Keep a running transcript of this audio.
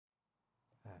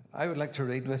I would like to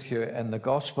read with you in the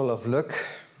Gospel of Luke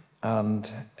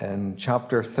and in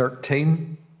chapter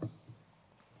 13,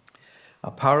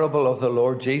 a parable of the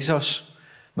Lord Jesus,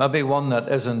 maybe one that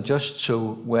isn't just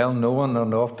so well known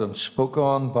and often spoke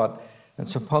on, but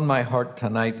it's upon my heart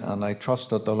tonight, and I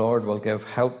trust that the Lord will give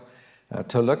help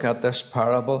to look at this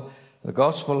parable. The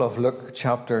Gospel of Luke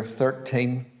chapter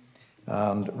 13,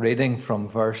 and reading from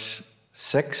verse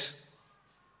 6,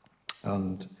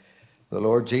 and the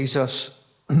Lord Jesus,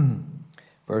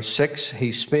 verse 6, he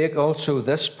spake also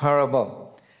this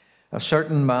parable. A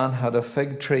certain man had a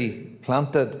fig tree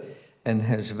planted in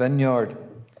his vineyard,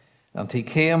 and he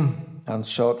came and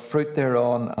sought fruit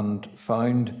thereon, and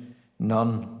found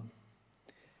none.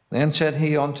 Then said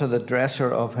he unto the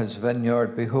dresser of his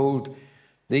vineyard, Behold,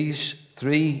 these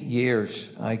 3 years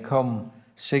I come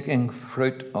seeking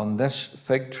fruit on this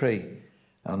fig tree,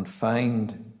 and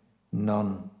find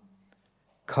none.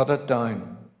 Cut it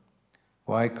down.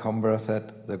 Why cumbereth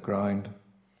it the ground?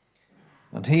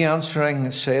 And he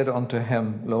answering said unto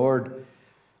him, Lord,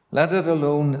 let it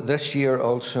alone this year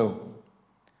also,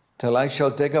 till I shall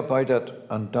dig about it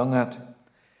and dung it,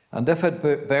 and if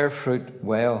it bear fruit,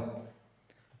 well,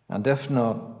 and if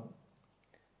not,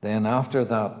 then after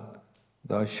that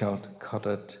thou shalt cut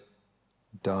it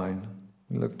down.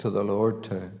 We look to the Lord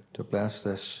to bless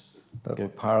this little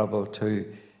parable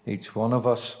to each one of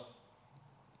us.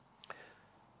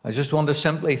 I just want to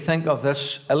simply think of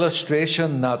this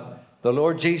illustration that the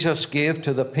Lord Jesus gave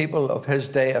to the people of his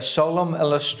day, a solemn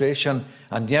illustration,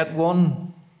 and yet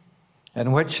one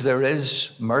in which there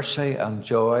is mercy and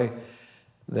joy.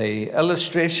 The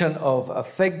illustration of a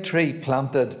fig tree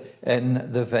planted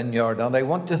in the vineyard. And I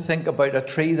want to think about a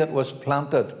tree that was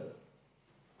planted.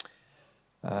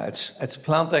 It's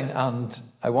planting, and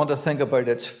I want to think about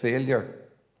its failure.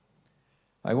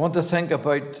 I want to think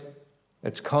about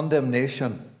its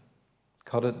condemnation.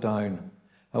 Cut it down.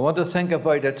 I want to think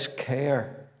about its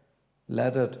care.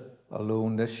 Let it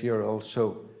alone this year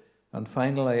also. And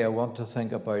finally, I want to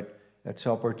think about its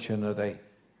opportunity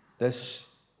this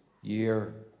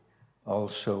year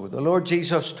also. The Lord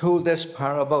Jesus told this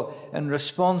parable in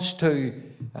response to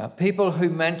people who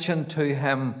mentioned to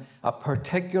him a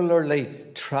particularly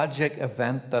tragic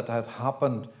event that had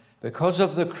happened because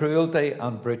of the cruelty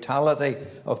and brutality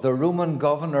of the Roman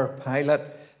governor Pilate.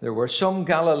 There were some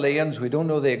Galileans, we don't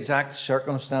know the exact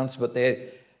circumstance, but they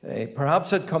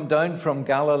perhaps had come down from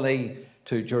Galilee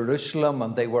to Jerusalem,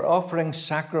 and they were offering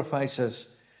sacrifices.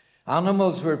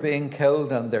 Animals were being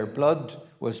killed and their blood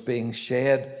was being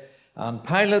shed. And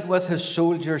Pilate with his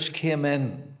soldiers came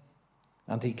in,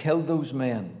 and he killed those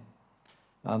men.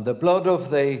 And the blood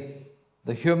of the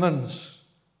humans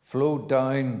flowed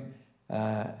down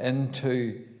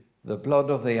into the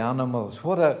blood of the animals.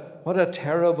 What a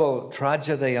terrible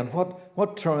tragedy, and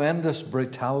what tremendous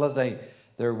brutality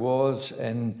there was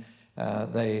in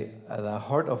the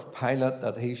heart of Pilate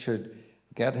that he should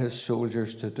get his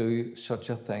soldiers to do such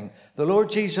a thing. The Lord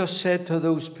Jesus said to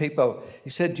those people, he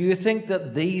said, do you think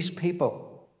that these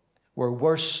people were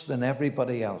worse than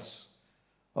everybody else?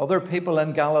 Other people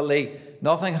in Galilee,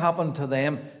 nothing happened to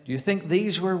them. Do you think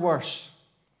these were worse?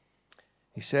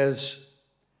 He says,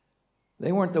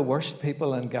 they weren't the worst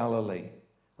people in Galilee.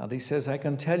 And he says, I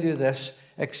can tell you this,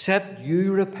 except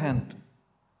you repent.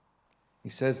 He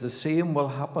says, the same will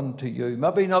happen to you.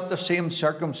 Maybe not the same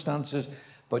circumstances,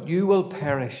 but you will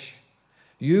perish.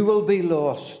 You will be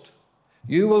lost.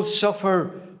 You will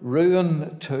suffer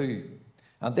ruin too.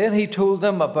 And then he told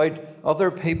them about other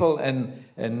people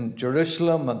in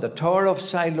Jerusalem, and the Tower of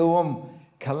Siloam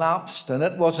collapsed, and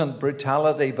it wasn't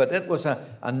brutality, but it was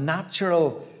a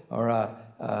natural or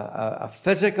a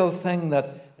physical thing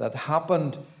that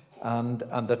happened,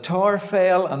 and the tower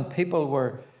fell, and people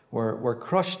were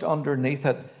crushed underneath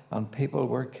it, and people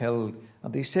were killed.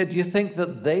 And he said, you think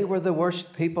that they were the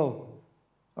worst people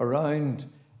around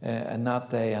in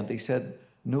that day? And he said,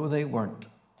 no, they weren't.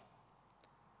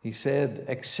 He said,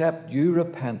 except you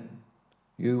repent,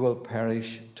 you will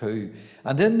perish too.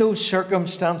 And in those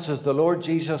circumstances, the Lord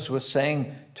Jesus was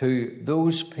saying to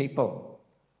those people,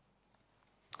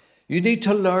 you need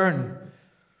to learn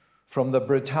from the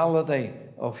brutality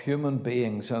of human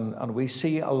beings. And we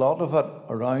see a lot of it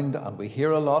around, and we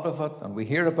hear a lot of it, and we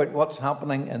hear about what's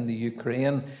happening in the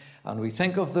Ukraine, and we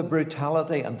think of the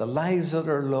brutality and the lives that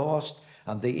are lost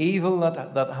and the evil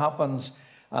that happens,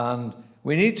 and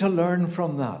we need to learn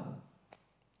from that.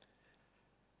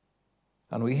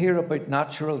 And we hear about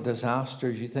natural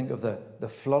disasters. You think of the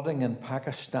flooding in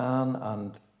Pakistan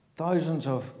and thousands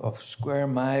of square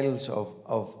miles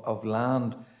of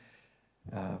land.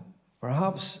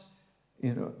 Perhaps,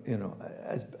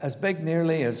 as big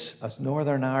nearly as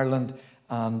Northern Ireland,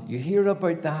 And you hear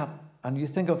about that, and you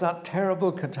think of that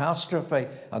terrible catastrophe,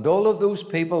 and all of those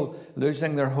people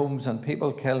losing their homes and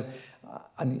people killed.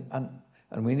 And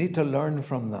we need to learn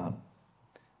from that.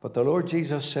 But the Lord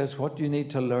Jesus says what you need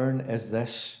to learn is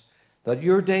this, that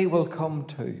your day will come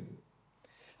too.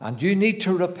 And you need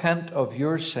to repent of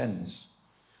your sins.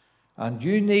 And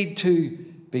you need to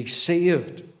be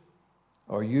saved,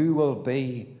 or you will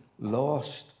be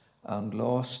lost and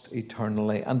lost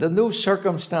eternally. And in those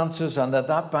circumstances and at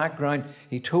that background,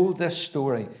 he told this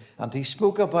story. And he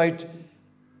spoke about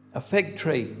a fig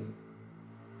tree.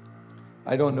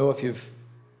 I don't know if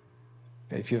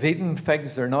you've eaten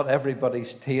figs, they're not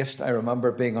everybody's taste. I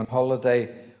remember being on holiday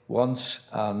once,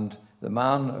 and the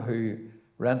man who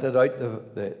rented out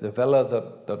the villa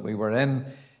that we were in,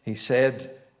 he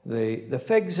said, the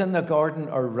figs in the garden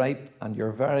are ripe and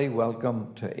you're very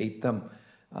welcome to eat them.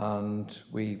 And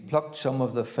we plucked some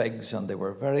of the figs, and they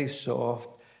were very soft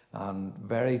and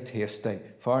very tasty,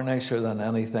 far nicer than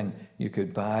anything you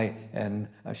could buy in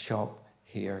a shop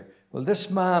here. Well, this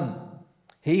man,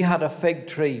 he had a fig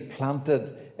tree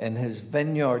planted in his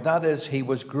vineyard. That is, he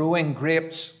was growing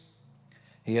grapes.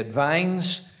 He had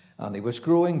vines and he was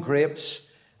growing grapes,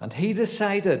 and he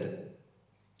decided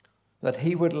that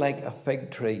he would like a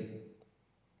fig tree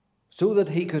so that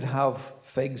he could have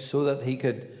figs, so that he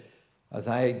could, as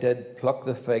I did, pluck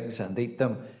the figs and eat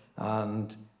them.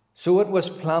 And so it was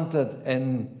planted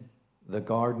in the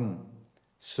garden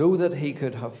so that he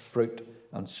could have fruit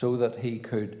and so that he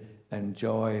could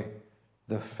enjoy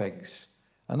the figs.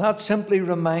 And that simply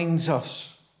reminds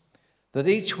us that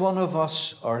each one of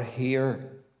us are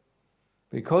here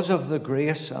because of the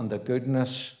grace and the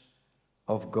goodness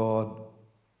of God.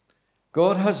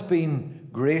 God has been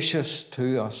gracious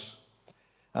to us,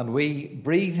 and we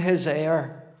breathe his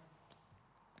air.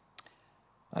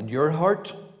 And your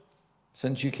heart,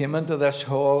 since you came into this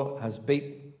hall, has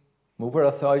beat over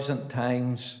 1,000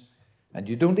 times, and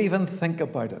you don't even think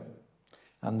about it.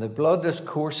 And the blood is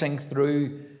coursing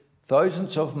through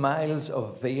thousands of miles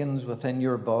of veins within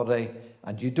your body,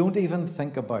 and you don't even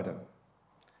think about it.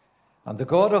 And the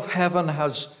God of heaven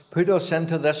has put us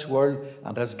into this world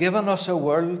and has given us a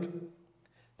world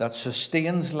that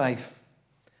sustains life.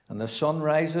 And the sun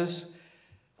rises,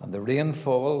 and the rain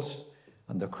falls,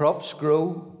 and the crops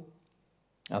grow,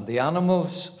 and the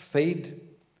animals feed,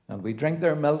 and we drink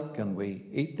their milk, and we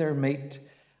eat their meat.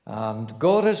 And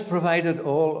God has provided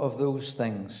all of those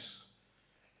things.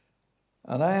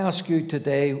 And I ask you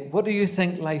today, what do you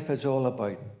think life is all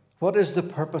about? What is the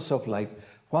purpose of life?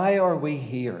 Why are we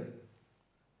here?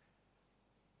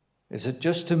 Is it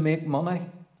just to make money?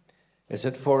 Is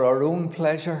it for our own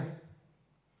pleasure?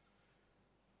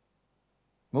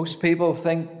 Most people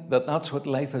think that that's what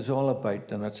life is all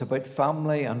about, and it's about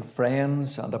family and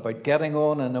friends and about getting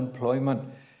on in employment.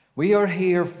 We are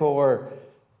here for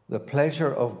the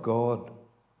pleasure of God.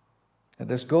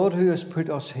 It is God who has put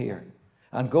us here,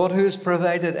 and God who has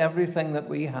provided everything that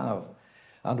we have.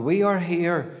 And we are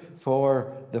here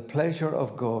for the pleasure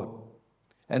of God,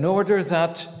 in order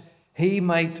that he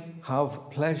might have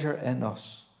pleasure in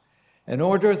us, in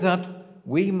order that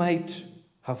we might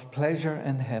have pleasure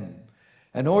in him,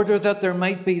 in order that there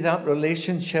might be that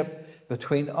relationship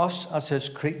between us as his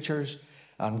creatures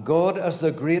and God as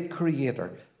the great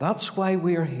creator. That's why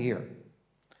we're here.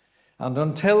 And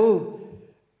until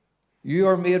you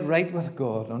are made right with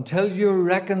God, until you're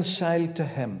reconciled to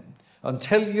him,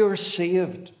 until you're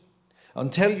saved,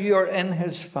 until you're in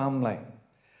his family,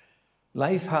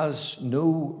 life has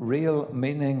no real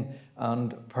meaning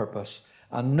and purpose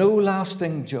and no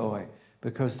lasting joy,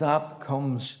 because that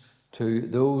comes to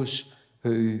those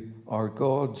who are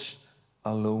God's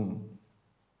alone.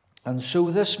 And so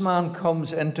this man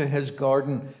comes into his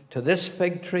garden to this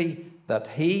fig tree that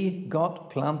he got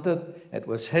planted. It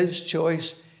was his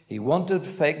choice. He wanted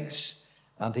figs,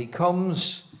 and he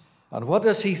comes, and what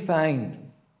does he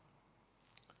find?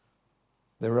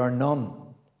 There are none.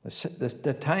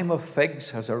 The time of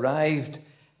figs has arrived,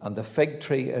 and the fig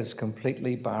tree is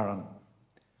completely barren.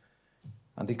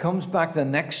 And he comes back the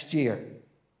next year,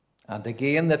 and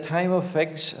again the time of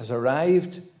figs has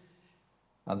arrived,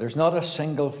 and there's not a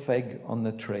single fig on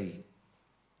the tree.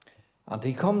 And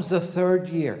he comes the third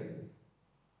year,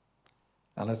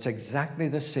 and it's exactly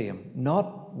the same.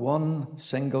 Not one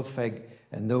single fig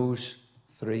in those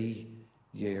 3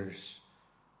 years.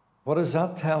 What does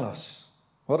that tell us?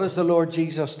 What is the Lord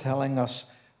Jesus telling us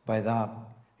by that?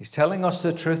 He's telling us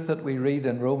the truth that we read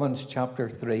in Romans chapter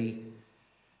 3.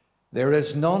 There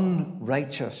is none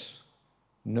righteous,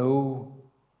 no,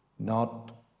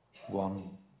 not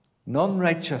one. None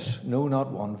righteous, no,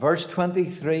 not one. Verse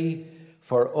 23,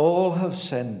 for all have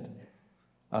sinned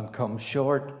and come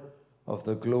short of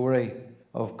the glory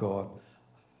of God.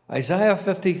 Isaiah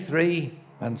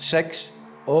 53:6,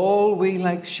 all we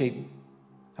like sheep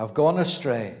have gone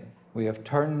astray. We have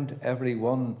turned every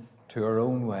one to our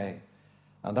own way.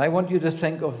 And I want you to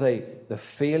think of the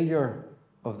failure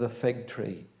of the fig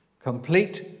tree.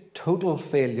 Complete, total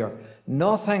failure.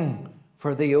 Nothing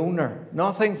for the owner,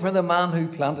 nothing for the man who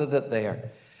planted it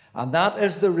there. And that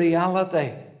is the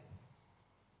reality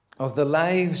of the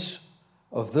lives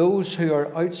of those who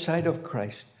are outside of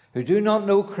Christ, who do not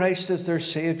know Christ as their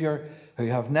Savior, who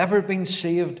have never been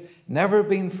saved, never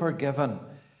been forgiven.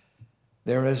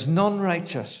 There is none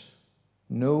righteous,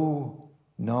 no,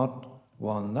 not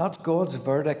one. That's God's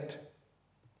verdict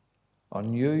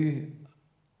on you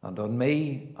and on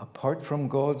me, apart from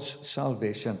God's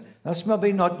salvation. That's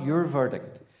maybe not your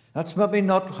verdict. That's maybe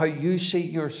not how you see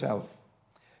yourself.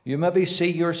 You maybe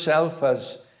see yourself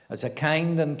as a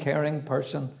kind and caring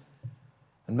person.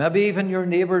 And maybe even your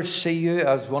neighbours see you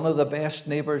as one of the best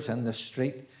neighbours in the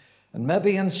street. And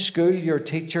maybe in school your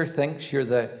teacher thinks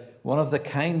you're one of the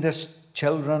kindest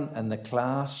children in the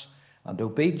class, and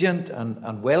obedient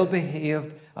and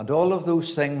well-behaved and all of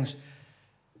those things.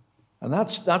 And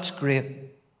that's great.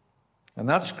 And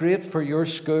that's great for your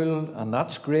school, and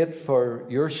that's great for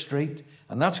your street,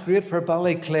 and that's great for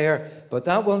Ballyclare, but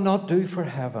that will not do for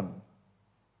heaven.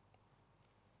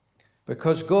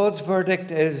 Because God's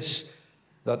verdict is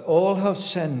that all have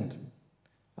sinned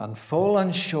and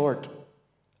fallen short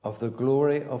of the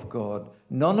glory of God.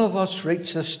 None of us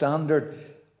reach the standard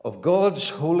of God's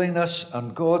holiness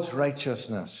and God's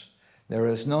righteousness. There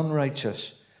is none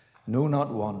righteous, no,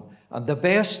 not one. And the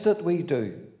best that we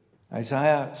do,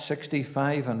 Isaiah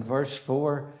 65 and verse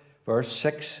 4, verse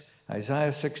 6,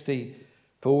 Isaiah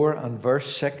 64 and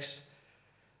verse 6,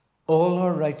 all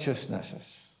our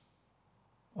righteousnesses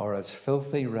are as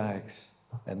filthy rags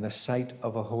in the sight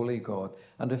of a holy God.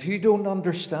 And if you don't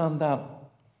understand that,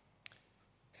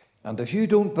 and if you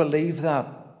don't believe that,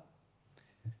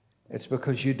 it's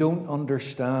because you don't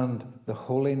understand the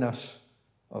holiness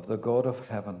of the God of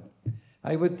heaven.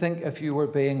 I would think, if you were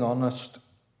being honest,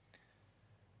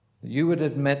 you would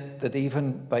admit that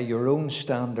even by your own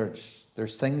standards,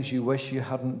 there's things you wish you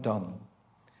hadn't done.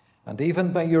 And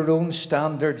even by your own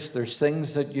standards, there's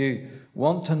things that you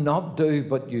want to not do,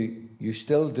 but you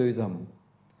still do them.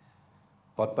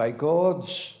 But by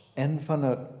God's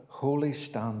infinite holy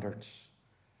standards,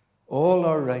 all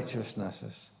our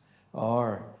righteousnesses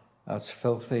are as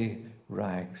filthy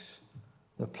rags.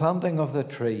 The planting of the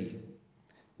tree,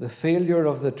 the failure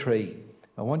of the tree.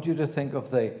 I want you to think of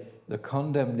the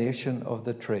condemnation of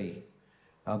the tree.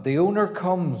 And the owner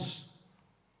comes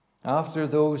after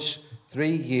those 3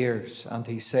 years and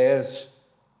he says,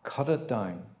 cut it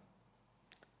down.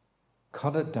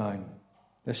 Cut it down.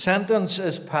 The sentence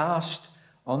is passed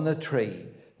on the tree.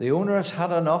 The owner has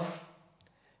had enough.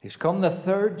 He's come the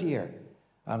 3rd year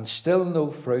and still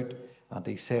no fruit. And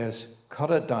he says,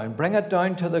 cut it down. Bring it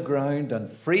down to the ground and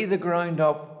free the ground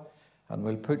up, and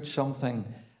we'll put something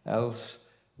else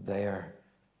there.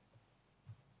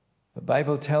 The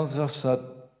Bible tells us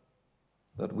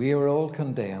that we are all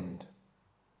condemned.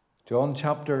 John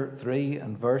chapter 3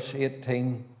 and verse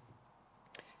 18.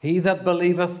 He that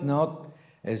believeth not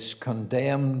is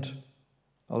condemned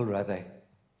already.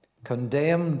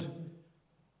 Condemned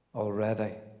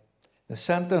already. The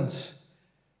sentence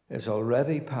is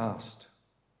already passed.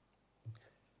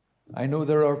 I know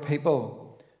there are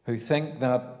people who think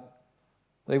that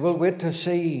they will wait to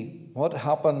see what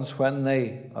happens when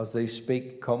they, as they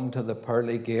speak, come to the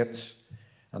pearly gates.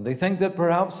 And they think that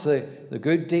perhaps the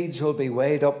good deeds will be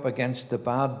weighed up against the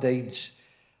bad deeds,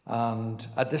 and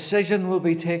a decision will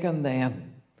be taken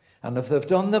then. And if they've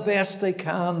done the best they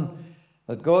can,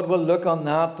 that God will look on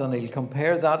that and he'll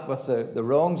compare that with the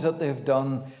wrongs that they've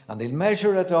done, and he'll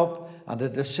measure it up, and a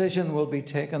decision will be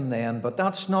taken then. But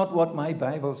that's not what my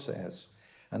Bible says.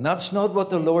 And that's not what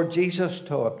the Lord Jesus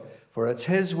taught. For it's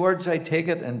his words, I take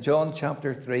it, in John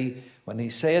chapter 3, when he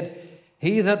said,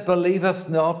 he that believeth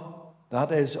not,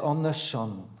 that is on the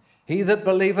Son, he that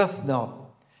believeth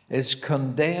not is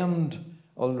condemned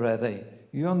already.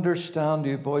 You understand,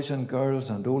 you boys and girls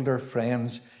and older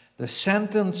friends, the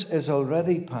sentence is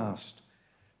already passed.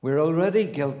 We're already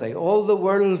guilty. All the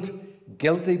world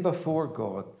guilty before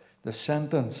God. The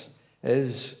sentence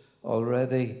is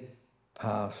already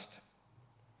passed.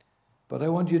 But I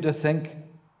want you to think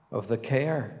of the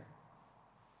care.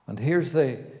 And here's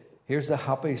the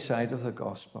happy side of the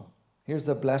gospel. Here's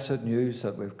the blessed news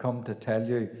that we've come to tell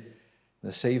you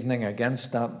this evening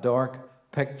against that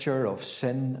dark picture of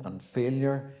sin and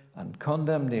failure and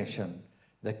condemnation.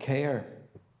 The care.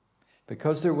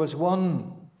 Because there was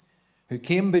one who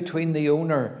came between the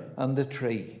owner and the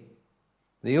tree.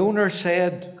 The owner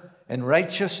said, in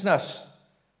righteousness,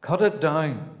 cut it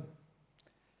down.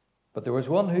 But there was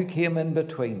one who came in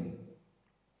between,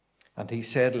 and he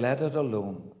said, let it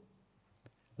alone.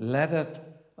 Let it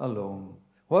alone.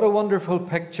 What a wonderful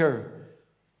picture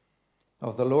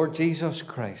of the Lord Jesus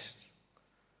Christ.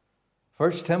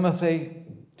 1 Timothy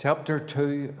chapter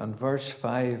 2 and verse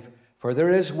 5, for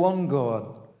there is one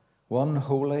God, one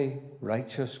holy,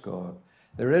 righteous God.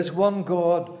 There is one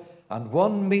God and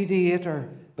one mediator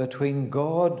between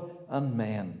God and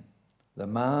men, the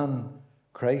man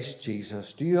Christ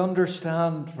Jesus. Do you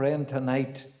understand, friend,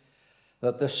 tonight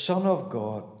that the Son of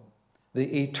God,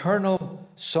 the eternal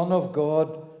Son of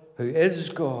God, who is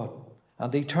God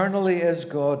and eternally is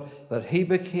God, that he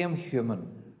became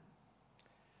human,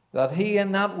 that he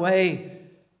in that way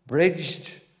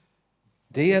bridged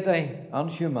deity and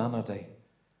humanity,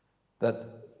 that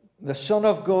the Son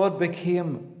of God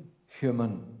became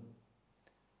human,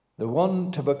 the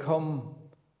one to become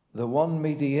the one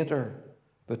mediator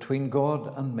between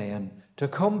God and men, to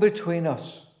come between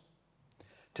us,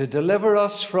 to deliver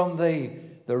us from the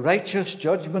righteous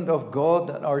judgment of God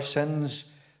that our sins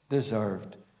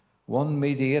deserved. One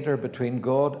mediator between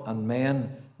God and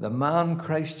men, the man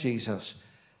Christ Jesus.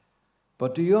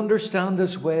 But do you understand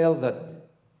as well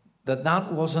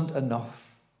that wasn't enough?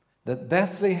 That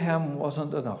Bethlehem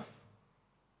wasn't enough?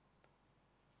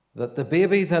 That the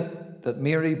baby that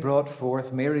Mary brought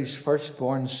forth, Mary's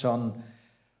firstborn son,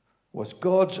 was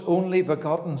God's only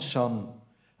begotten Son.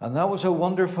 And that was a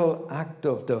wonderful act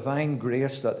of divine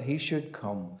grace, that he should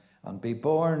come and be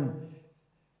born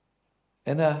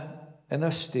in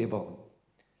a stable,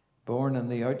 born in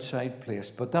the outside place.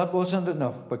 But that wasn't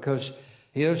enough, because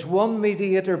he is one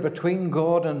mediator between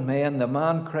God and men, the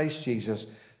man Christ Jesus,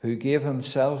 who gave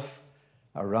himself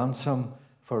a ransom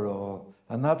for all.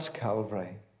 And that's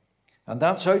Calvary. And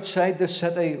that's outside the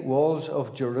city walls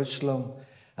of Jerusalem.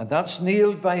 And that's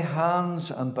nailed by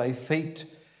hands and by feet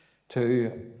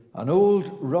to an old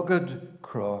rugged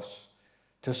cross,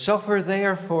 to suffer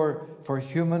there for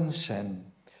human sin,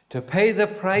 to pay the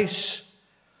price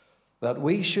that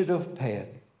we should have paid,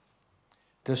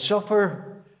 to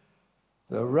suffer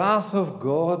the wrath of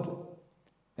God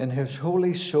in his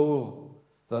holy soul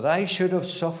that I should have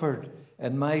suffered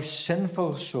in my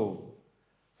sinful soul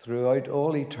throughout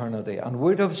all eternity, and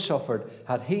would have suffered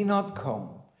had he not come,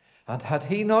 and had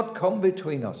he not come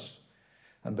between us.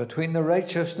 And between the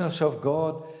righteousness of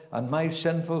God and my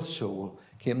sinful soul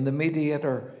came the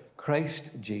mediator,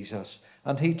 Christ Jesus.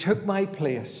 And he took my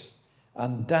place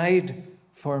and died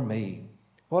for me.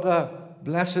 What a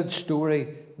blessed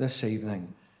story this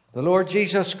evening. The Lord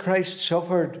Jesus Christ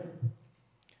suffered,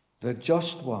 the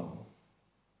just one,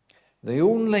 the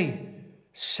only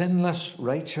sinless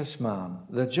righteous man,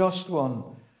 the just one,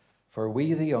 for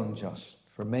we the unjust,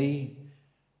 for me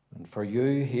and for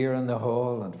you here in the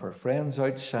hall, and for friends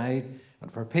outside,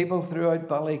 and for people throughout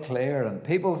Ballyclare and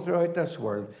people throughout this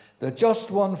world, the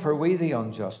just one for we the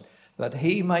unjust, that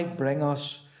he might bring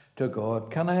us to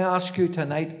God. Can I ask you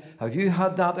tonight, have you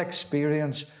had that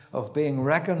experience of being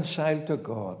reconciled to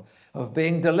God, of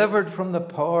being delivered from the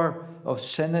power of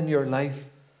sin in your life,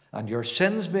 and your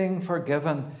sins being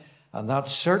forgiven, and that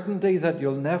certainty that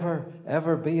you'll never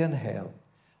ever be in hell,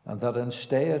 and that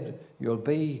instead you'll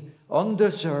be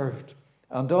undeserved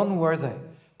and unworthy,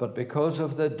 but because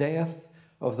of the death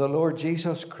of the Lord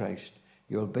Jesus Christ,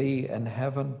 you'll be in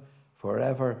heaven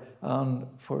forever and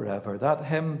forever. That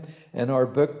hymn in our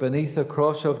book, Beneath the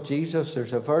Cross of Jesus,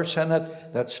 there's a verse in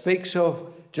it that speaks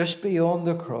of just beyond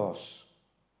the cross.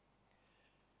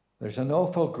 There's an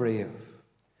awful grave.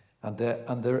 And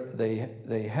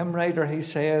the hymn writer, he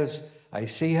says, I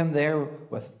see him there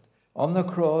on the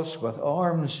cross with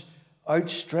arms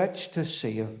outstretched to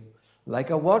save,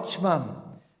 like a watchman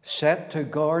set to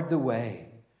guard the way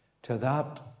to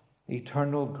that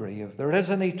eternal grave. There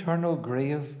is an eternal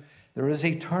grave. There is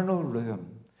eternal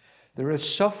ruin. There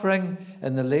is suffering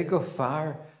in the lake of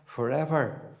fire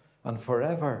forever and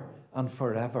forever and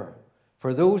forever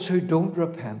for those who don't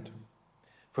repent,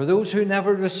 for those who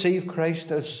never receive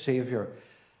Christ as Savior.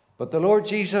 But the Lord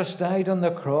Jesus died on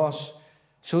the cross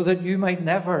so that you might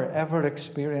never, ever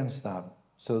experience that,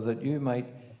 so that you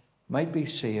might be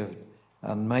saved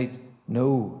and might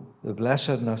know the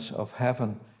blessedness of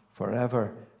heaven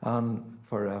forever and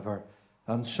forever.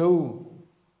 And so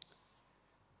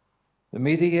the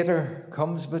mediator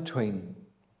comes between,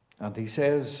 and he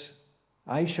says,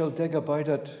 I shall dig about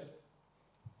it,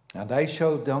 and I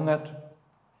shall dung it.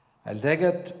 I'll dig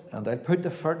it, and I'll put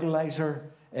the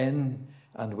fertilizer in,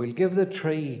 and we'll give the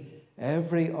tree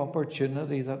every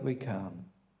opportunity that we can.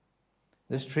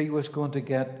 This tree was going to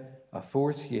get a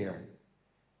 4th year.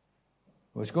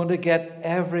 It was going to get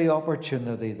every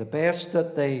opportunity, the best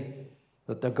that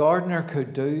the gardener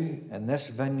could do in this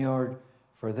vineyard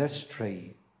for this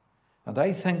tree. And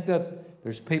I think that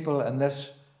there's people in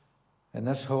this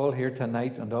hall here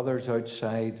tonight and others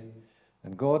outside,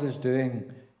 and God is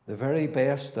doing the very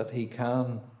best that he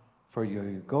can for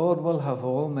you. God will have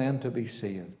all men to be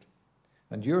saved.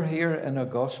 And you're here in a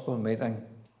gospel meeting,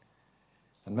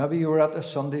 and maybe you were at the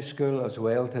Sunday school as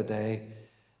well today,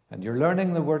 and you're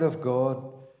learning the Word of God,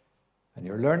 and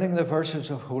you're learning the verses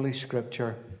of Holy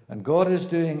Scripture, and God is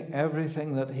doing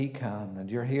everything that he can, and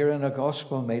you're here in a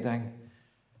gospel meeting.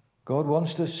 God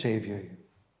wants to save you,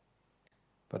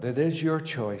 but it is your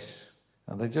choice.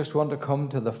 And I just want to come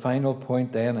to the final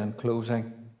point then in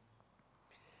closing,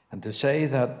 and to say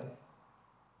that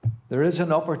there is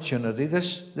an opportunity.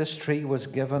 This tree was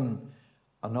given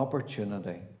an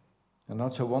opportunity, and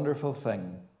that's a wonderful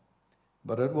thing.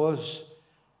 But it was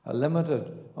a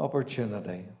limited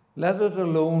opportunity. Let it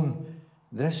alone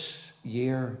this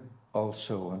year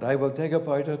also, and I will dig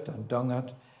about it and dung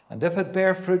it, and if it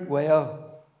bear fruit,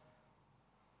 well.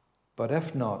 But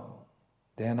if not,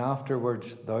 then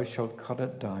afterwards thou shalt cut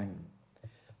it down.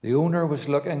 The owner was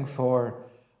looking for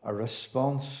a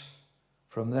response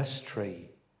from this tree,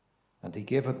 and he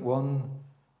gave it 1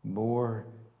 more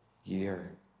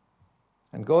year.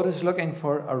 And God is looking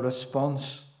for a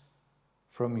response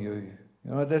from you.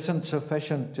 You know, it isn't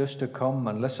sufficient just to come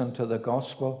and listen to the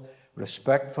gospel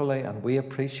respectfully, and we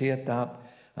appreciate that,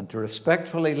 and to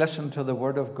respectfully listen to the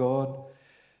Word of God.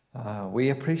 We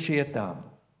appreciate that,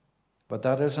 but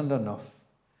that isn't enough.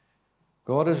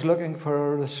 God is looking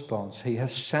for a response. He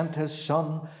has sent his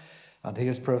Son, and he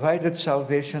has provided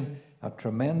salvation at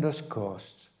tremendous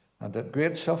cost and at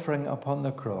great suffering upon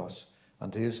the cross.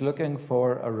 And he is looking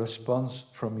for a response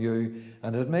from you.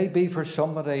 And it may be for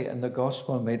somebody in the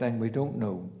gospel meeting, we don't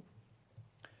know.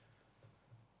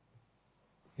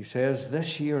 He says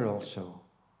this year also,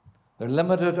 the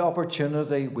limited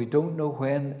opportunity, we don't know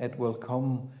when it will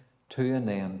come to an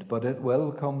end, but it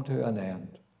will come to an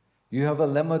end. You have a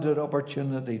limited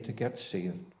opportunity to get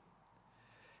saved.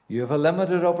 You have a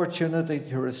limited opportunity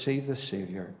to receive the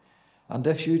Savior. And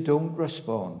if you don't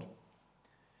respond,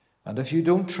 and if you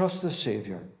don't trust the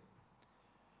Savior,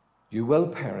 you will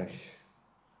perish.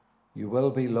 You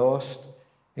will be lost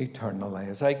eternally.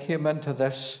 As I came into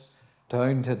this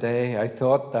town today, I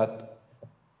thought that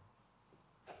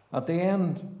at the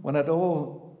end, when it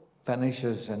all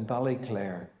finishes in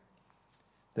Ballyclare,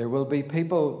 there will be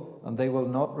people and they will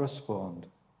not respond.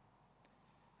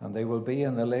 And they will be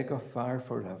in the lake of fire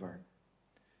forever.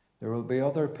 There will be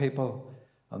other people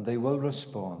and they will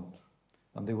respond.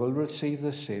 And they will receive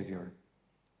the Savior.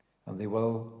 And they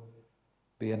will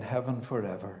be in heaven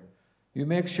forever. You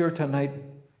make sure tonight,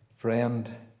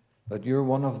 friend, that you're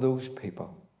one of those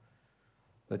people.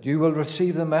 That you will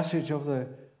receive the message of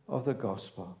the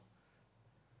gospel.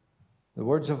 The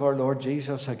words of our Lord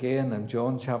Jesus again in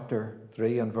John chapter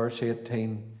 3 and verse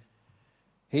 18.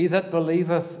 He that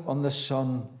believeth on the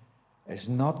Son is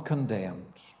not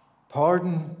condemned.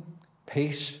 Pardon,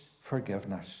 peace,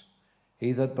 forgiveness.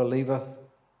 He that believeth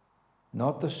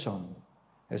not the Son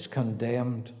is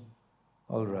condemned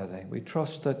already. We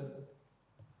trust that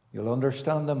you'll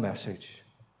understand the message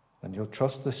and you'll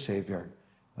trust the Savior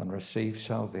and receive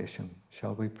salvation.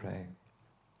 Shall we pray?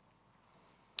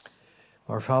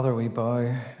 Our Father, we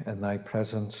bow in thy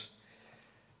presence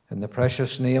in the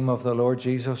precious name of the Lord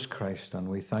Jesus Christ, and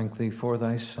we thank thee for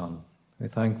thy Son. We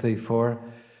thank thee for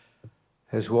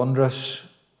his wondrous,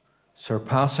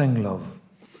 surpassing love,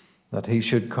 that he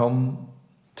should come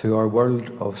to our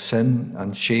world of sin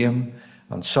and shame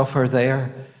and suffer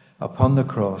there upon the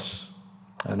cross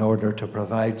in order to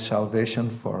provide salvation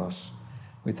for us.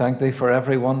 We thank thee for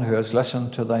everyone who has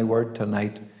listened to thy word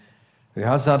tonight, who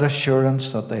has that assurance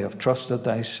that they have trusted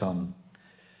thy Son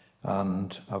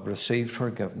and have received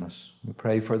forgiveness. We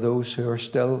pray for those who are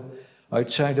still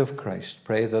outside of Christ.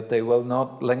 Pray that they will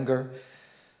not linger.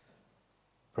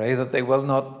 Pray that they will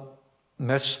not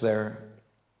miss their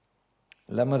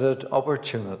limited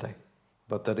opportunity,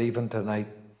 but that even tonight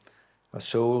a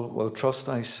soul will trust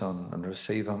thy Son and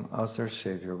receive him as their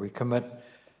Savior. We commit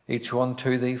each one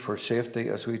to thee for safety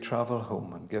as we travel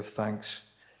home, and give thanks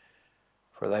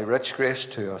for thy rich grace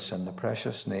to us in the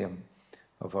precious name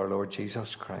of our Lord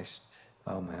Jesus Christ.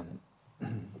 Amen.